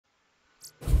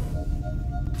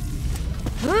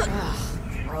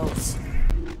Gross.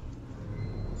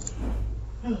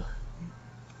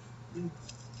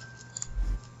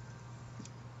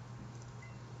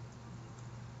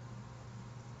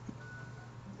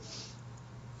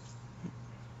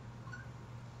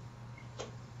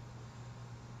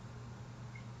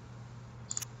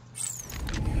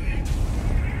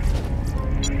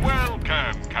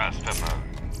 Welcome, customer.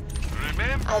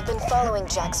 Remember? I've been following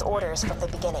Jack's orders from the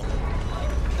beginning.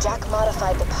 Jack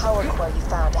modified the power core you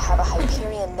found to have a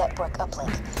Hyperion network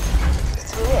uplink.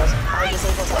 Through it, I was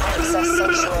able to access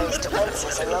Sanctuary's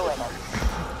defenses and lower them.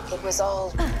 It was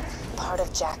all part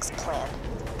of Jack's plan.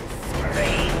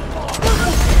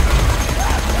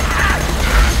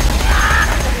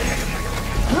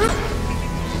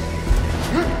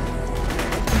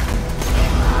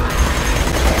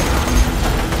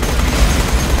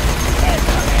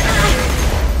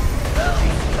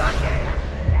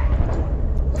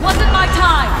 Wasn't my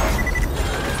time!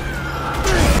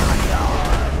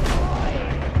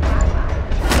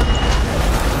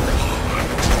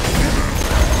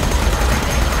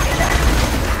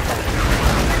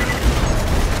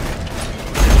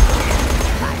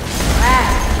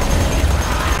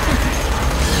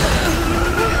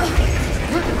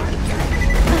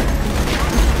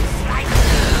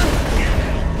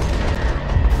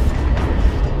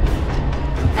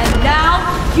 And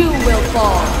now you will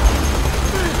fall.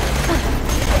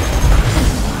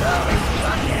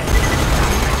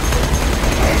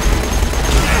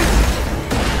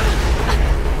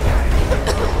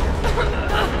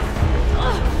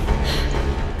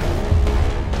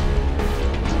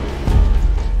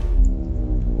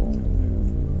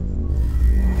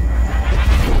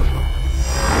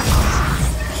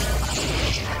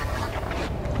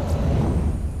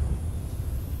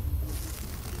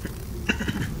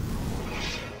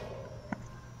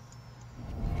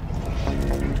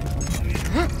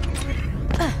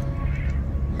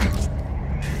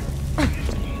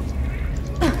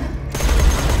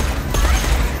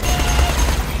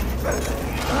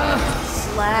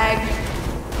 Slag.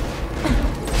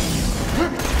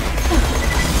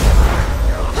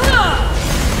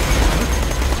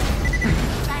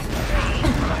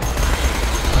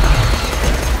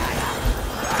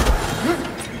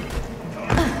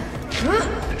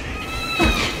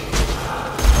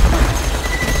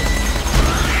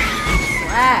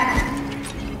 Slag.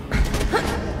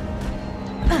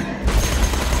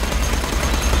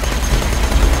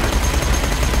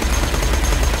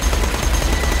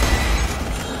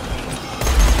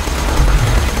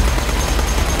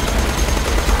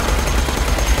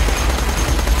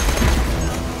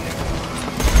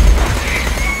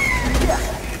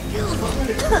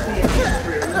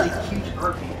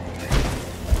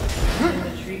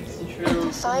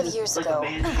 Five years ago,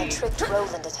 I tricked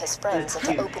Roland and his friends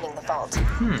into opening the vault.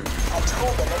 I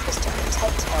told them it was to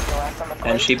protect Pandora from a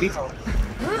great evil.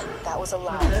 That was a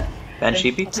lie.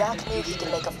 Jack knew he could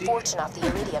make a fortune off the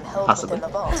iridium held within the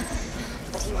vault,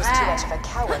 but he was too much of a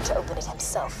coward to open it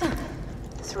himself.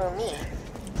 Through me,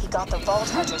 he got the vault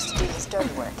hunters to do his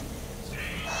dirty work.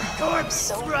 I'm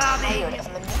so tired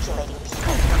of manipulating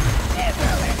people.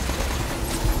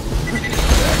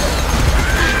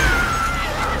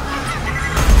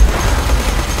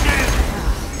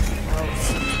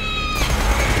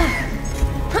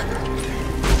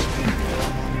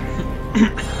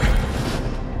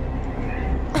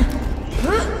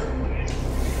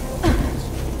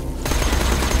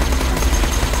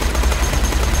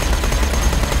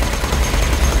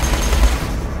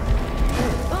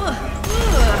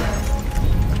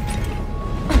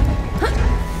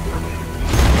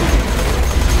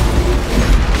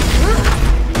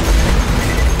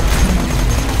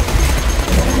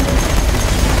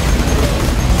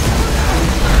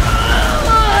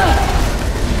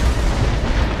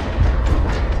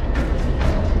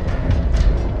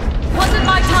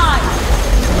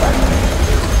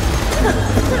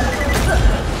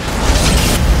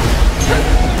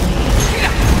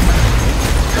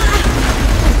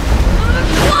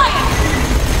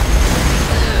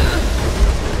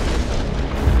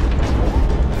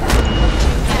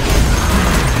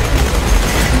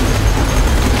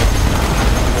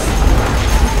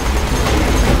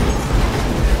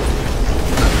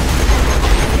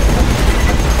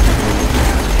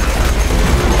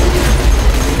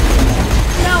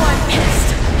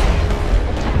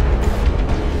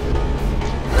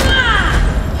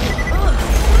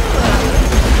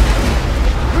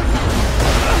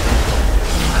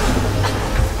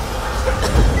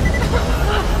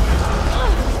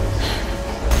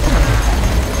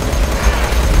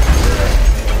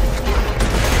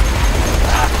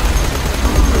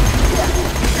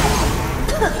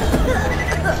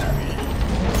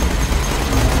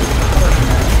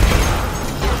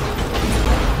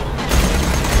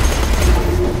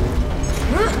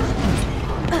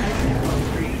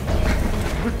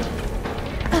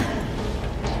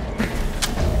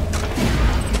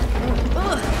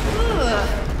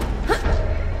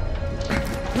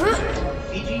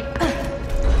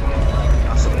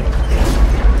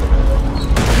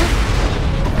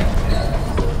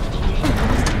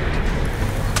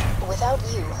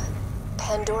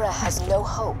 Pandora has no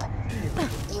hope.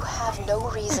 You have no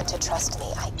reason to trust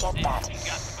me, I get that.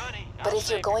 But if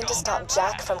you're going to stop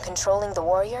Jack from controlling the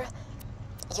warrior,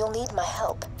 you'll need my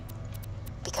help.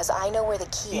 Because I know where the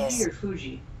key is.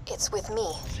 It's with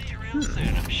me. See you real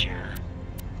soon, I'm sure.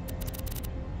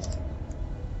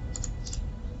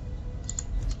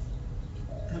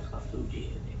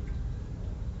 Fuji, I think.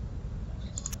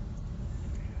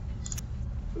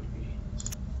 Fuji.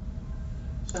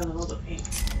 Sounds a little pink.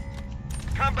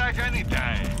 Come back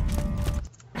anytime.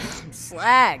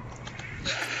 Slag.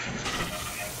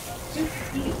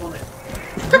 Just eat one.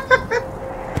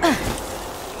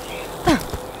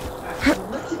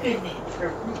 What's a good name for a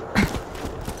root?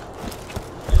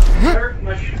 Dark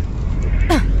mushroom.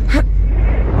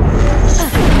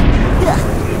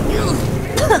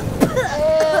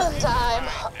 And I'm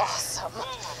awesome.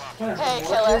 Hey,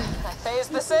 killer. I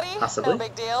phased the city? Possibly. No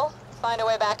big deal. Find a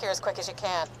way back here as quick as you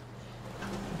can.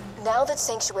 Now that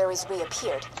Sanctuary's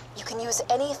reappeared, you can use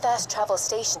any fast travel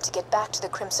station to get back to the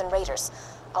Crimson Raiders.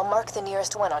 I'll mark the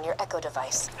nearest one on your Echo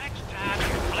device. Next time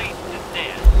you're bleeding to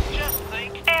death, just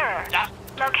think... Error.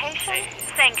 Location,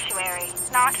 Sanctuary.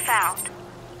 Not found.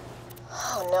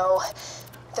 Oh no.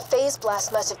 The phase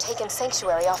blast must have taken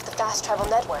Sanctuary off the fast travel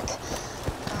network.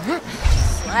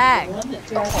 Slag. Head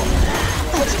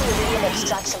to the Iridium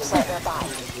extraction plant nearby.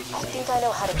 I think I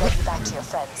know how to get you back to your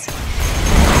friends.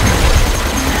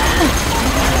 You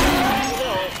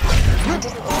know, I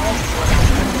didn't lie to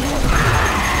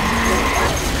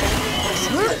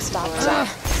you about stop Jack.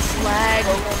 Slag.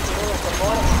 Roland Deer of the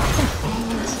Morning.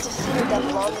 He defeated them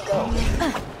long ago.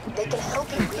 They can help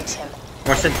you reach him.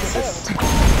 More synthesis.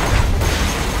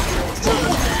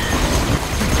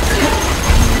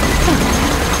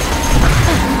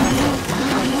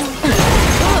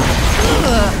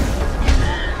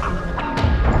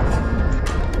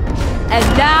 And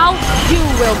now you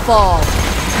will fall.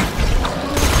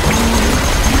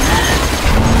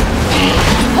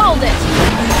 Hold it.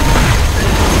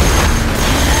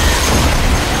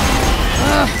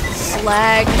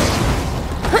 Slag.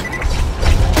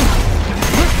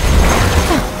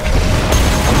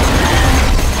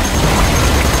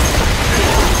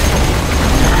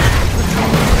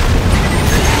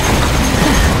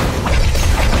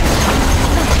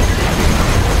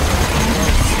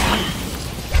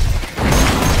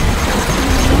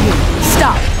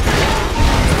 Stop.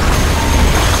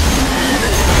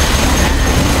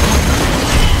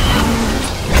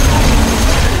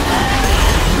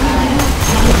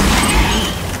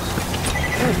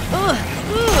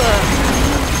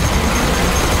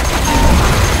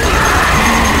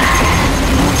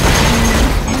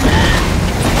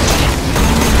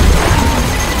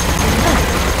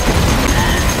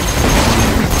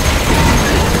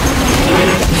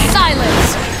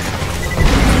 Silence.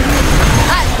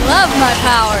 I love my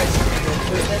powers.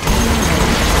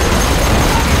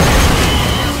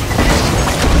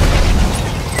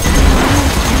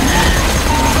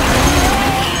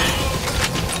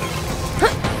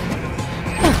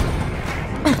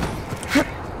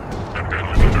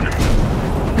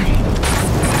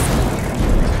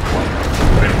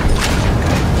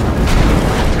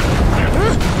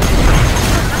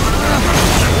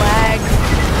 Slag.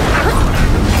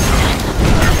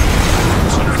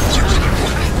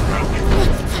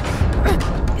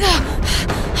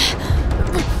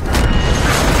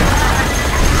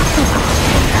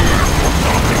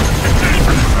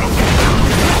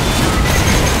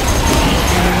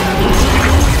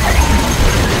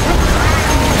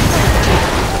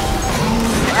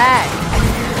 Slag.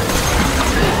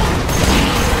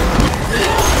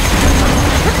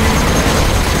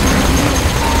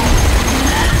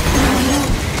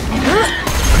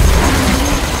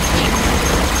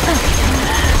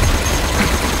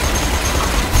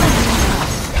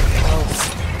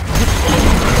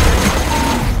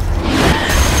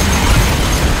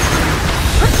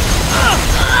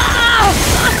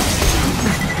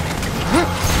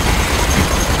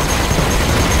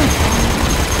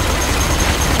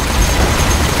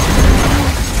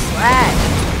 Slag.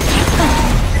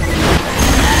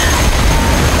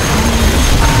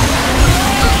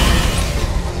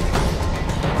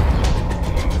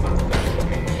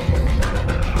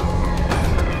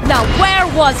 Now where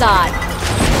was I?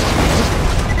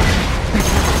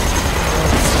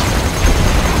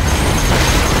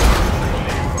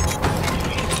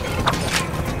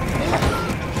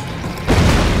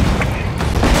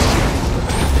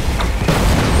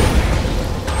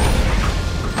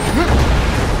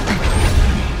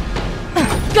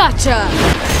 Gotcha!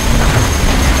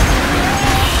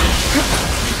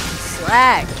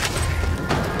 Slag.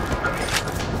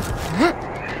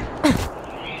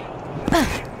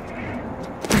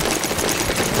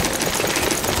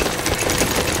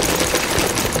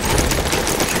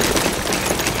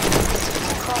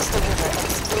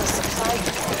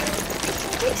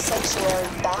 get Sanctuary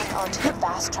back onto the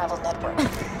fast travel network.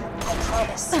 I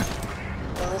promise.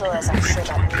 Little as I'm sure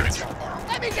that means right now.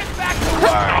 Let me get back to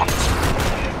work!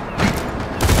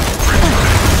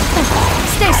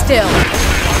 Stay still!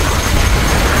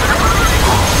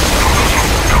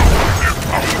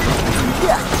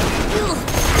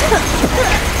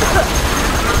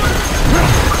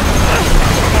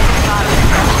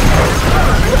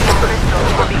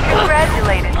 Crystals will be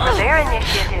congratulated for their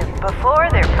initiative before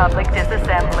their public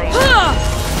disassembly.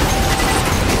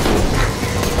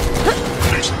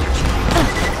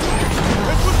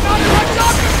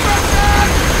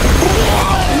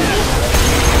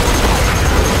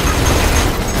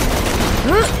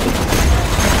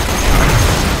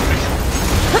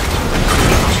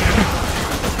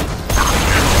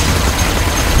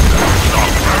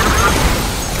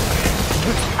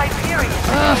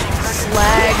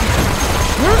 Slag.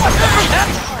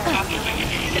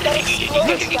 That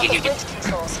explosion got the bridge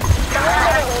controls. Find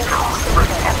another way across the river.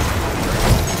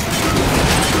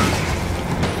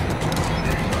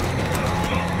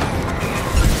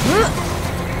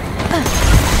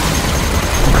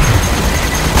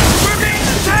 We're being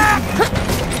attacked!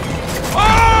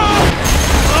 Oh!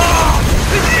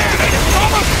 This unit is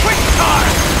almost quick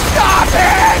time! Stop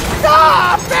it!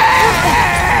 Stop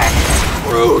it!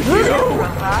 Screw you!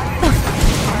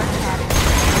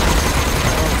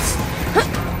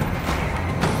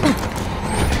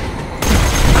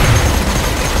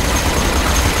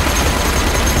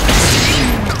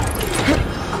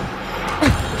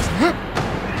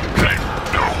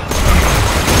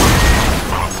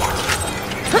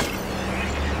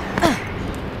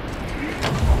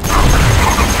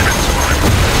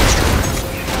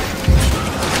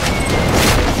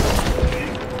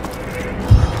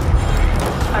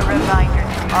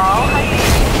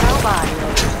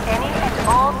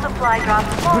 Supply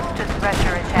drops close to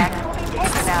thresher attacks will be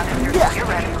taken out of your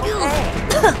theoretical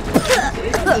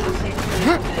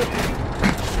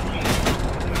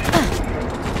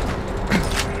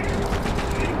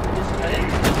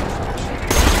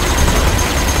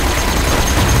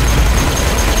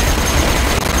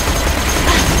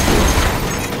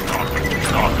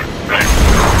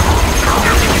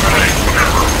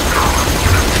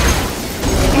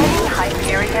Any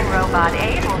Hyperion robot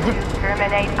able to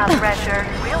terminate a thresher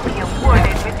will be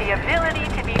awarded with the ability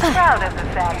to be proud of the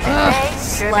fact that they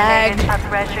terminated a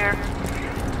thresher.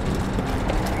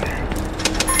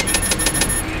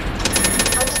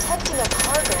 I'm detecting a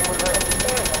cargo mover in the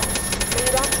area. Maybe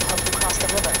that can help you cross the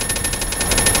river.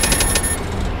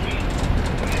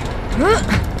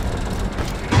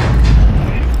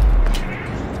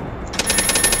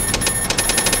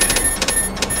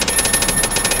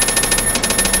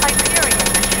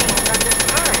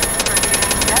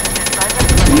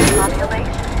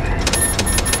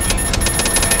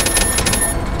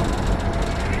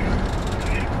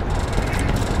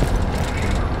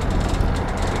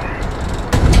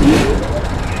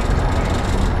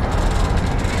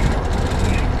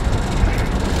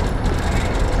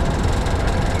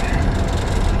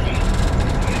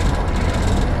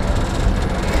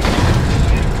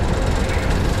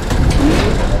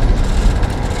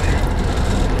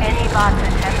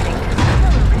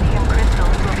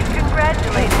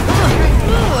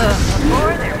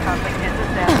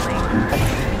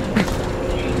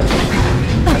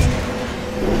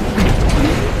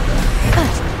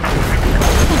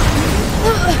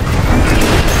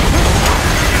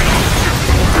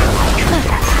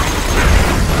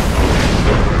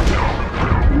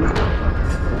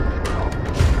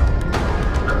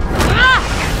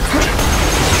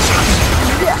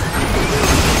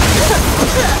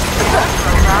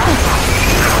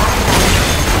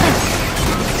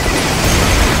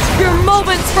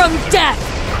 From death!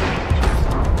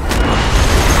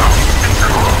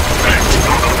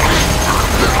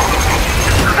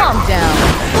 Calm down.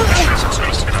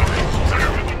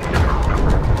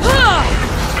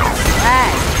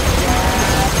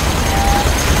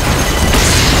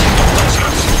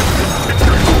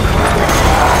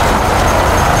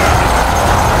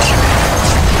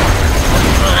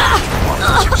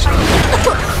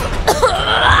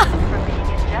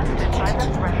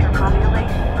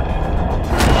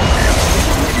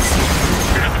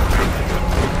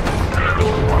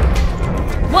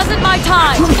 Wasn't my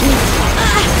time!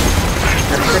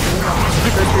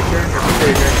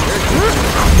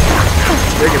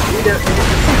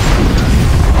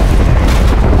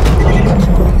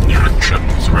 Ship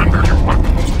surrender your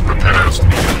weapons. Repairs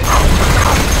needed.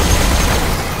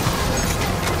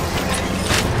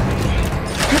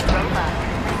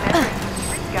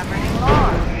 Governing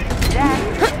laws. Death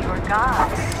is your god.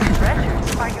 Treasures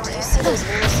are your Do you see those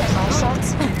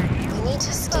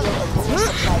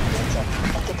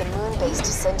place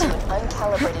to send you an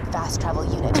uncalibrated fast travel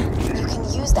unit. You can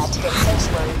use that to get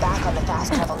Sanctuary back on the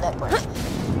fast travel network.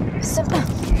 Simple.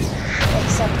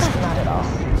 Except not at all.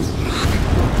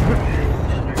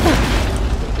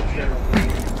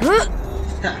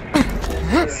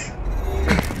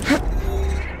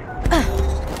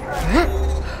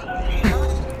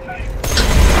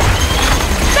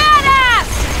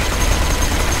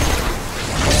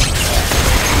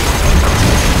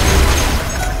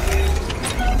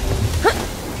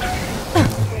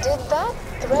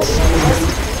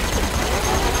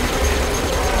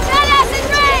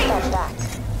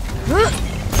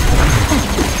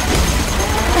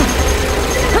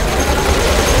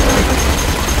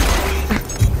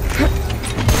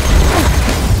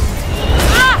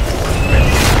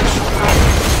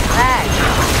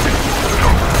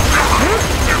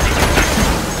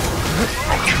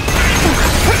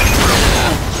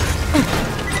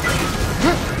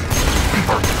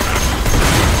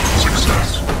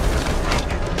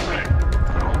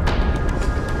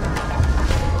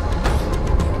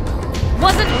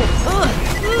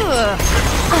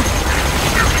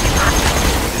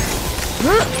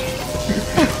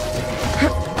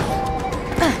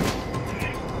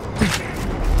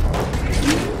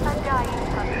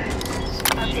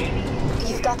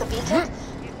 You've got the beacon?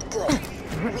 Good.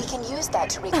 We can use that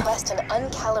to request an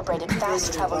uncalibrated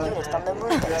fast travel unit from the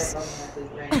moon base.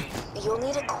 You'll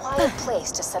need a quiet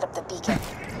place to set up the beacon.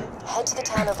 Head to the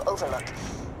town of Overlook.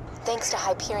 Thanks to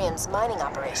Hyperion's mining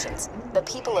operations, the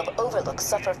people of Overlook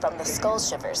suffer from the skull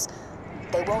shivers.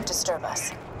 They won't disturb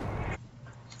us.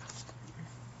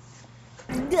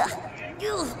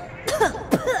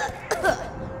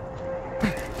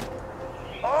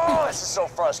 Oh, this is so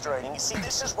frustrating. You see,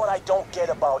 this is what I don't get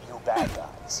about you bad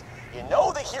guys. You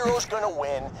know the hero's gonna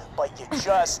win, but you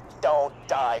just don't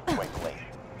die quickly.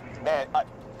 Man,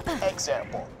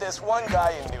 example, this one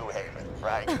guy in New Haven,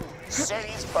 right?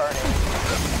 City's burning.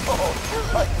 Oh,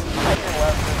 fighting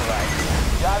left and right.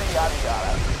 Yada, yada,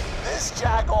 yada. This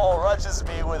jackal rushes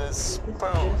me with a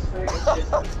spoon.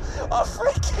 A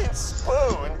freaking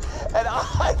spoon. And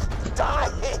I'm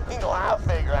dying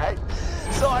laughing, right?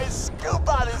 So I scoop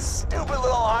out his stupid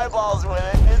little eyeballs with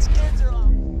it. His kids are like...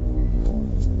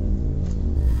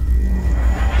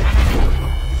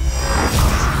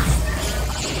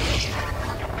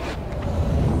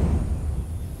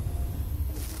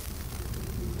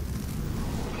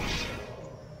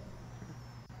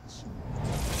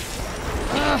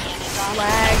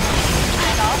 Lag.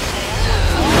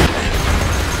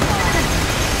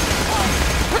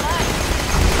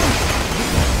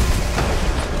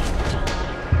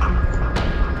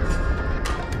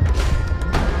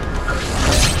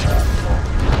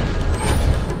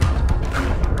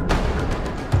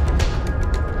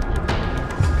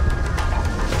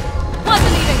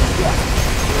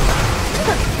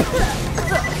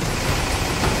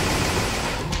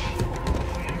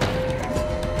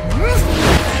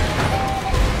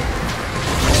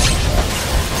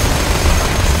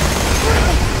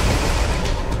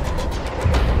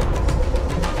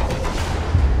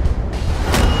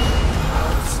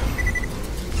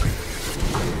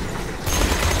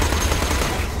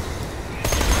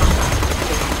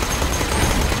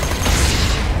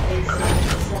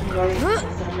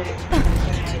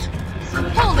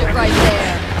 Hold it right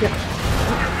there.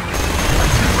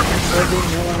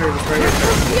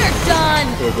 You're done.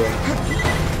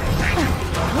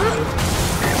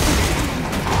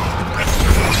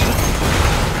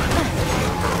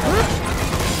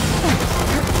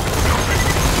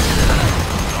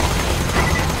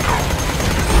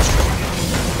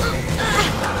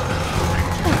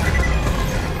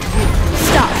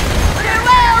 Stop.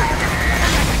 Farewell.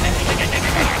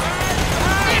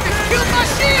 Shoot my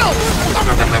shield.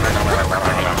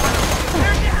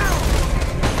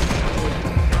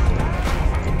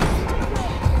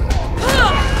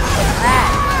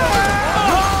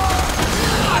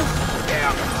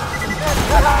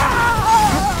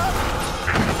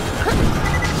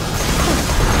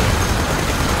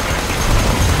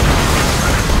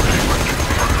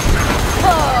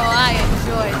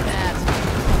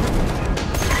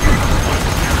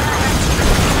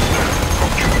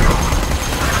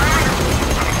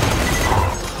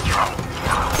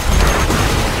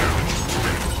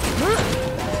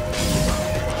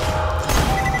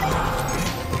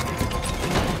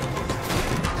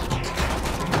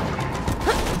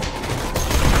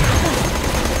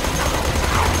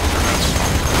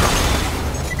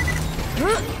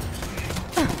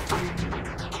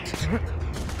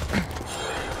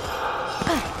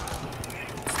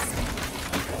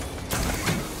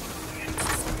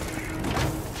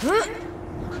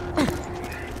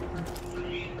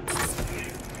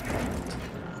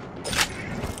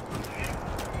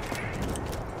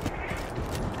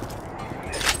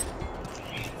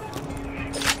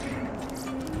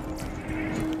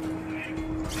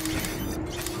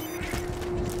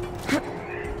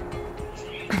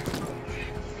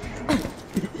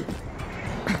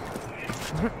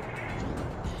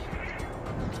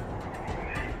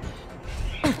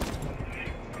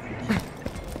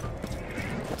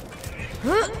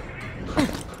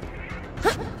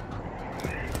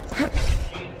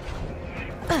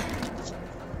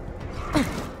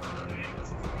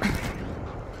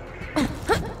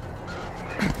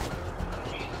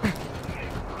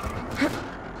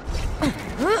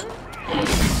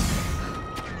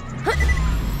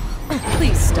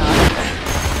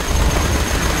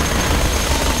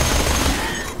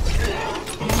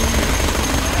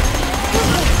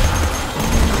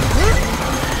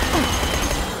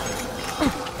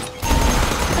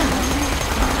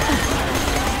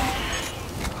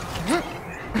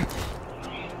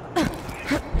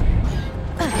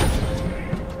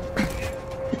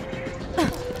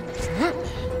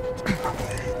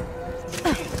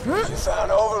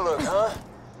 Newfound Overlook, huh?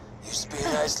 Used to be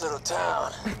a nice little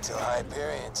town until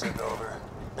Hyperion took over.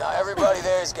 Now everybody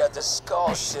there's got the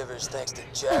skull shivers thanks to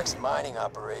Jack's mining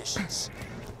operations.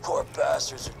 Poor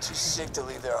bastards are too sick to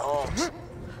leave their homes.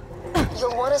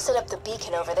 You'll want to set up the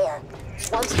beacon over there.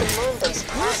 Once the moon base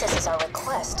processes our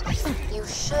request, you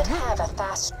should have a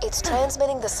fast... It's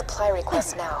transmitting the supply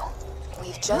request now.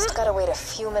 We've just got to wait a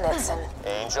few minutes and...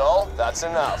 Angel, that's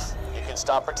enough. You can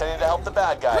stop pretending to help the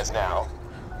bad guys now.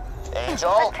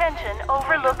 Angel? Attention,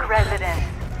 Overlook residents.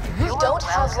 You don't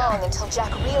have long until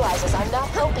Jack realizes I'm not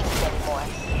helping you anymore.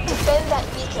 Defend that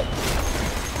beacon.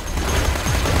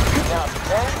 Now, if you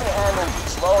can't even handle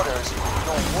these loaders,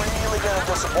 you're really gonna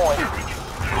disappoint.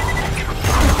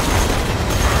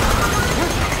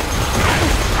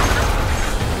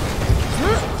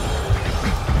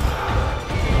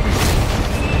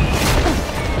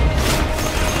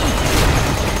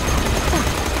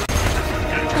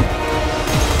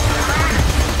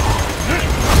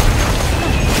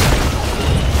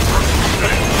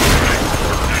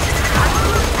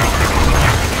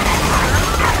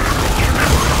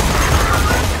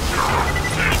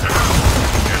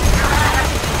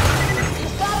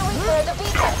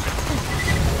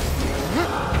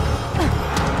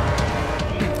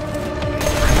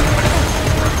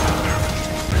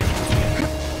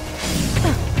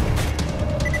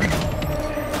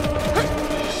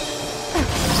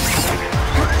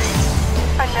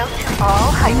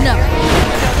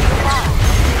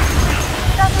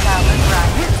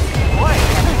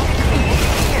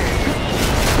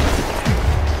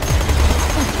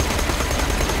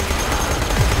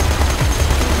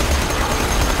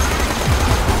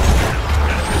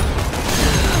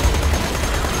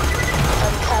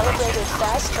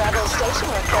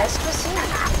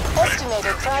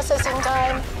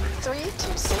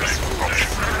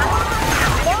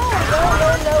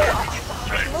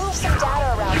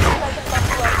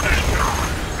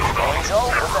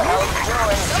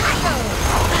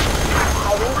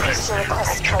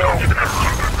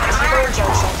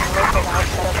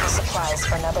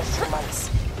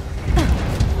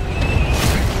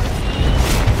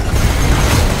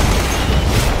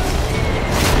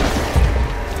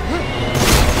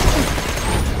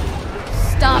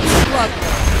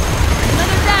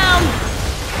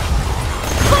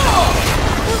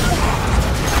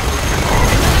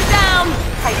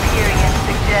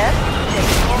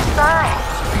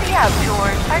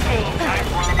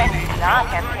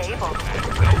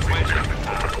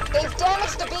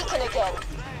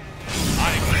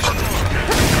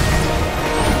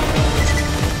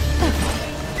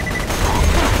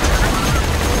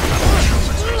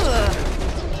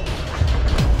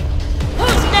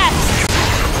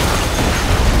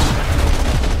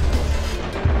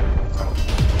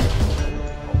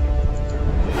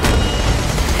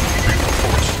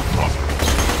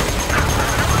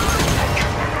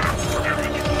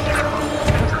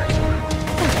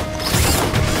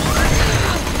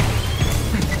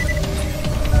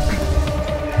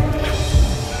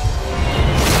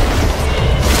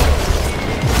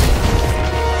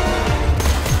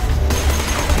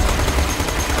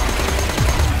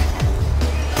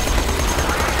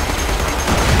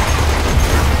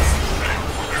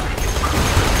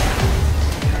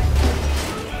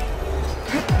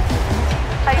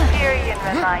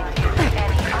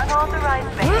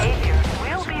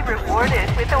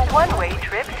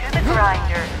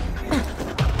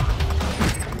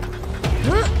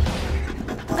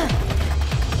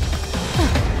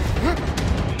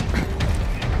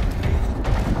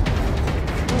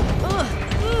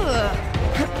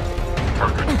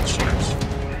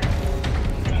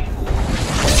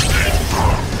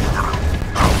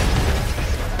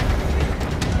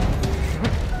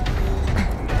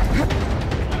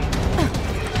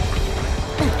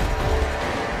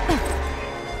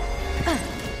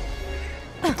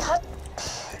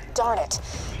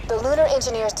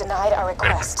 Engineers denied our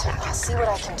request. I'll see what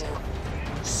I can do.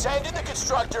 Send in the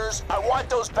constructors. I want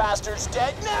those bastards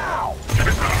dead now!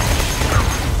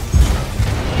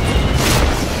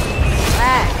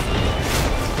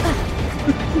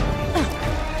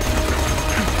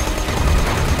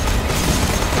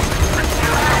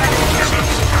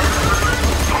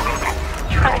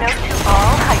 A note to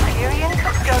all Hyperion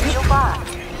custodial bots.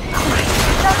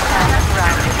 Sometimes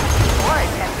grinding or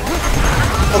attempting.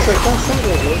 I was like, that's some of the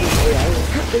loading AI.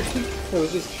 It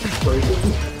was just breaking.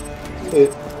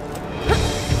 It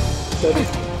said it.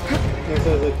 And so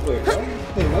I was like, wait, what?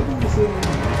 Hey, why did you say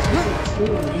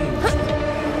like,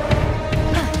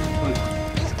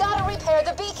 you've got to repair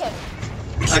the beacon!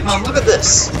 Like, Mom, look at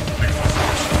this!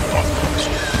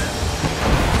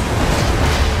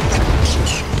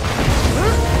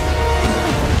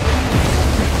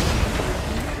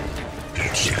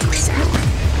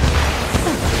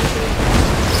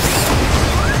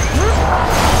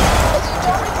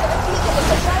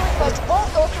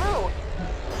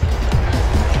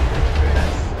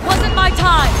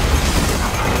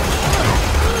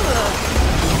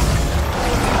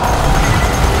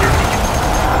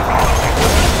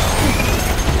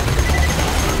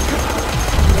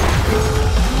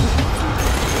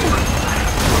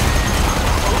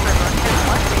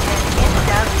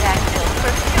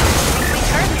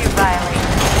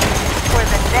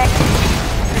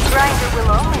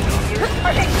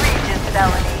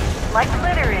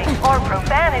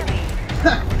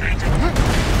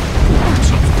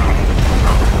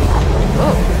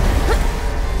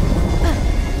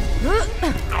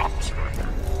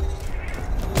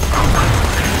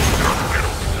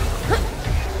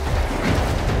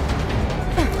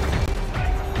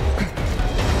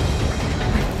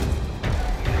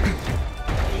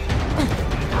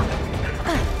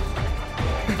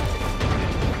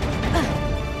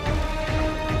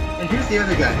 the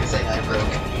other guy who's saying I broke.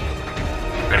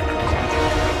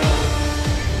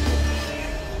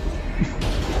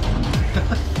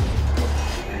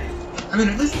 I mean,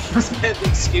 at least it doesn't have the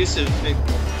excuse of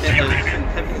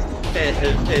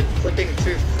flipping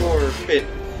through 4, but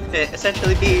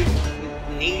essentially being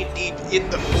knee-deep in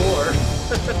the floor.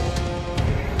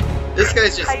 This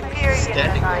guy's just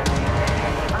standing there.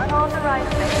 Unauthorized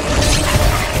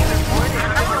reported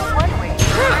as a one-way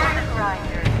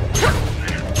grinder.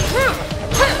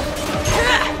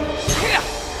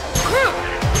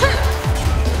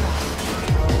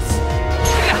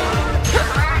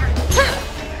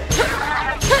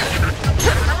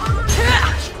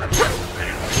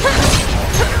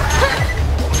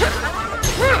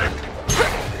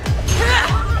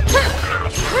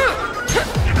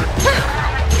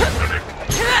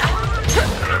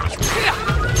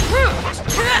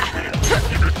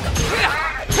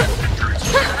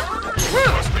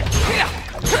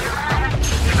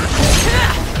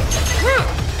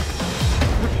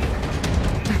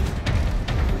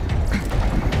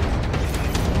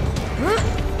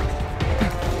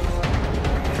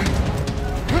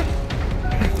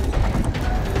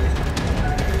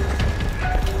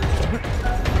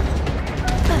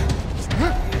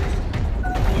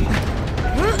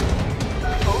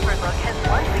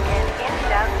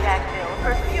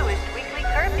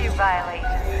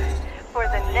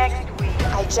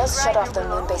 Just shut off the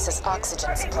moon base's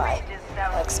oxygen supply.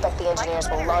 I expect the engineers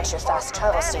will launch your fast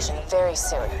travel station very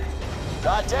soon.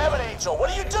 God damn it, Angel, what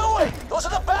are you doing? Those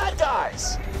are the bad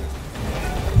guys!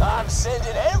 I'm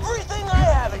sending everything I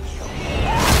have at you.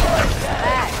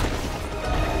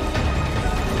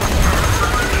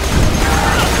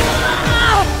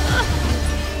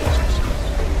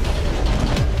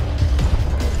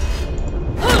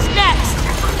 Who's next?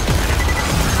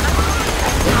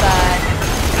 Goodbye.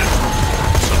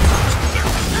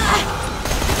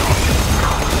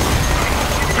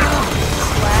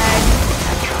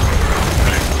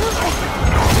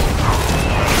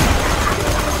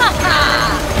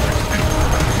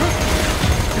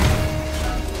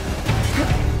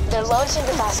 They're launching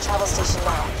the fast travel station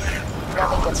now.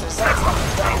 Nothing gets results like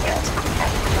we've done yet.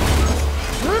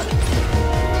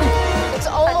 It's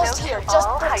almost here. Just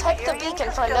protect the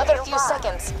beacon for another few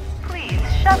seconds. Please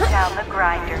shut down the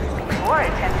grinder before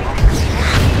attempting to clean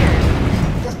its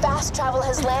gears. The fast travel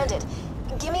has landed.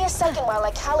 Give me a second while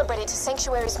I calibrate it to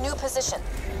Sanctuary's new position.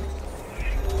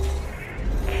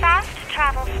 Fast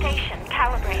travel station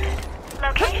calibrated.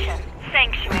 Location,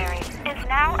 Sanctuary, is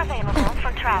now available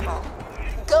for travel.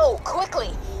 Go, quickly!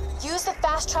 Use the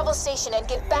fast travel station and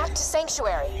get back to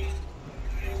Sanctuary.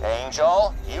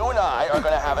 Angel, you and I are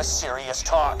gonna have a serious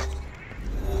talk.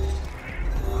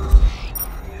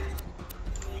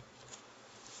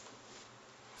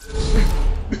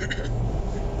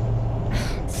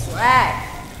 Swag.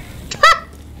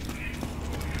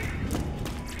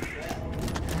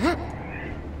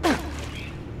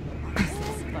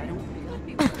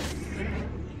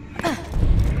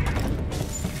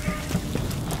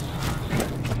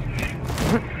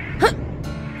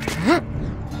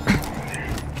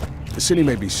 The city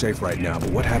may be safe right now, but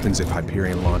what happens if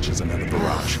Hyperion launches another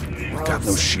barrage? We've got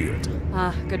no shield.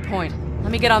 Good point.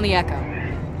 Let me get on the Echo.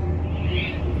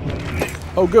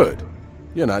 Oh, good.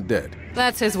 You're not dead.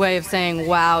 That's his way of saying,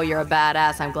 wow, you're a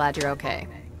badass, I'm glad you're okay.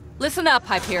 Listen up,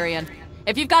 Hyperion.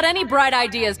 If you've got any bright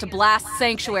ideas to blast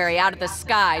Sanctuary out of the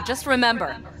sky, just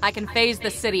remember, I can phase the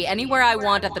city anywhere I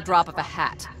want at the drop of a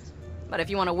hat. But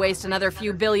if you want to waste another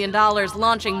few $1 billion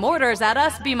launching mortars at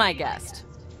us, be my guest.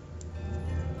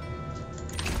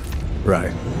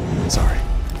 Right. Sorry.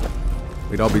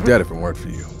 We'd all be dead if it weren't for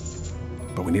you.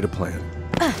 But we need a plan.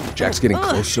 Jack's getting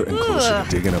closer and closer to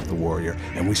digging up the warrior,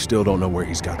 and we still don't know where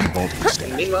he's got the vault key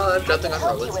standing. Meanwhile, I'm jumping on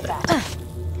Help you with that.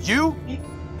 You?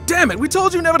 Damn it, we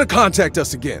told you never to contact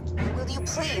us again. Will you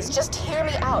please just hear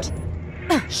me out?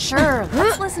 Sure,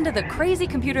 let's listen to the crazy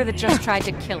computer that just tried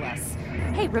to kill us.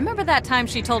 Hey, remember that time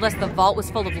she told us the vault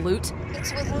was full of loot?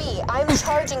 It's with me. I'm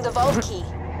charging the vault key.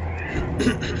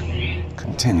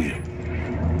 Continue.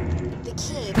 The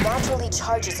key naturally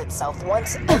charges itself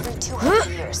once every 200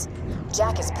 years.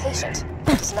 Jack is patient,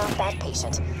 but he's not that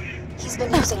patient. He's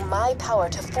been using my power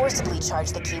to forcibly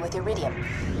charge the key with iridium.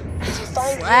 If you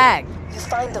find him, you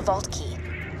find the vault key.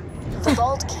 The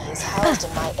vault key is housed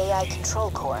in my AI control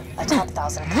core atop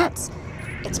Thousand Cuts.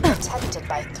 It's protected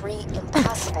by 3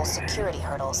 impassable security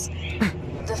hurdles.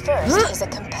 The first is a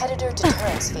competitor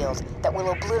deterrence field that will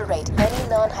obliterate any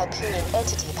non-Hyperion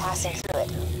entity passing through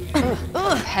it.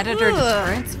 Competitor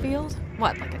deterrence field?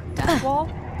 What, like a death wall?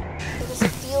 It is a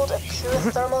field of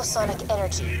pure thermosonic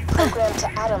energy programmed to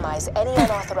atomize any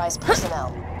unauthorized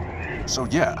personnel. So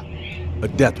yeah, a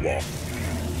death wall.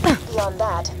 Beyond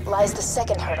that lies the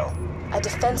second hurdle. A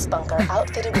defense bunker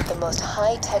outfitted with the most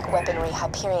high-tech weaponry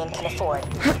Hyperion can afford.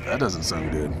 That doesn't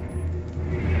sound good.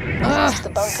 Past the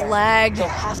bunker, slag. you'll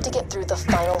have to get through the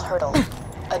final hurdle.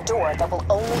 A door that will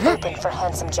only open for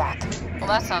Handsome Jack. Well,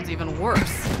 that sounds even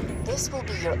worse. This will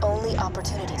be your only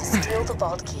opportunity to steal the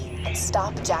vault key and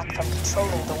stop Jack from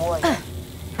controlling the warrior.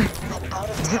 I'm out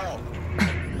of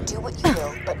time. Do what you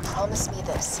will, but promise me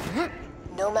this.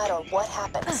 No matter what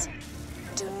happens,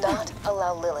 do not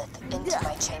allow Lilith into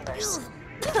my chambers.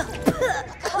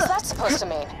 What's that supposed to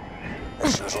mean?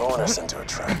 If she was luring us into a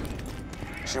trap,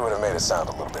 she would have made it sound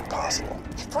a little bit possible.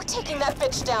 If we're taking that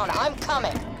bitch down, I'm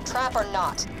coming. Trap or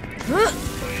not.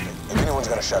 If anyone's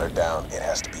gonna shut her down, it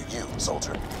has to be you,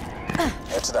 soldier.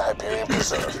 Head to the Hyperion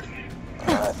Preserve.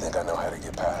 I think I know how to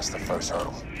get past the first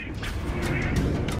hurdle.